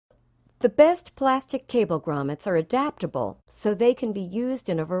The best plastic cable grommets are adaptable, so they can be used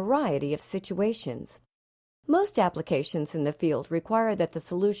in a variety of situations. Most applications in the field require that the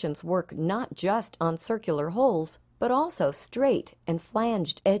solutions work not just on circular holes, but also straight and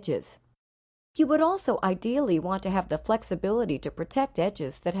flanged edges. You would also ideally want to have the flexibility to protect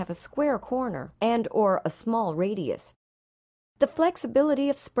edges that have a square corner and/or a small radius. The flexibility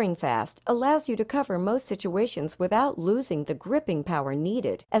of SpringFast allows you to cover most situations without losing the gripping power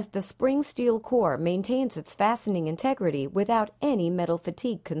needed, as the spring steel core maintains its fastening integrity without any metal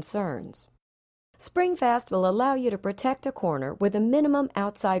fatigue concerns. SpringFast will allow you to protect a corner with a minimum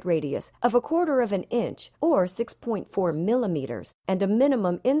outside radius of 1/4 of an inch or 6.4 millimeters and a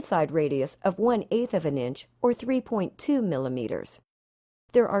minimum inside radius of 1/8 of an inch or 3.2 millimeters.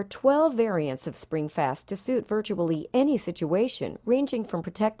 There are 12 variants of SpringFast to suit virtually any situation, ranging from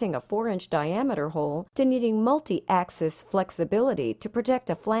protecting a 4-inch diameter hole to needing multi-axis flexibility to protect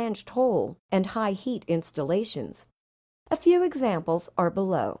a flanged hole and high-heat installations. A few examples are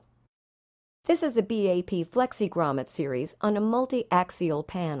below. This is a BAP Flexi Grommet series on a multi-axial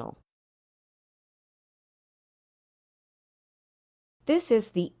panel. This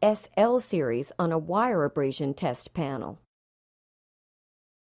is the SL series on a wire abrasion test panel.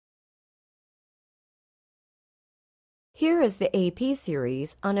 Here is the AP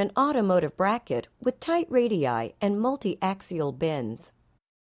series on an automotive bracket with tight radii and multi-axial bends.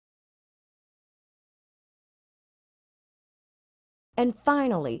 And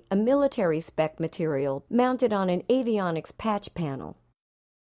finally, a military spec material mounted on an avionics patch panel.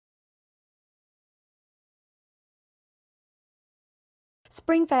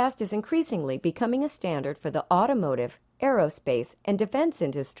 SpringFast is increasingly becoming a standard for the automotive, aerospace, and defense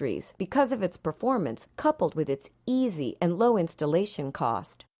industries because of its performance coupled with its easy and low installation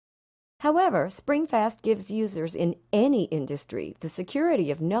cost. However, SpringFast gives users in any industry the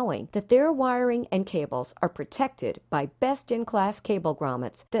security of knowing that their wiring and cables are protected by best-in-class cable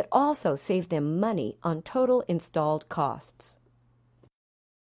grommets that also save them money on total installed costs.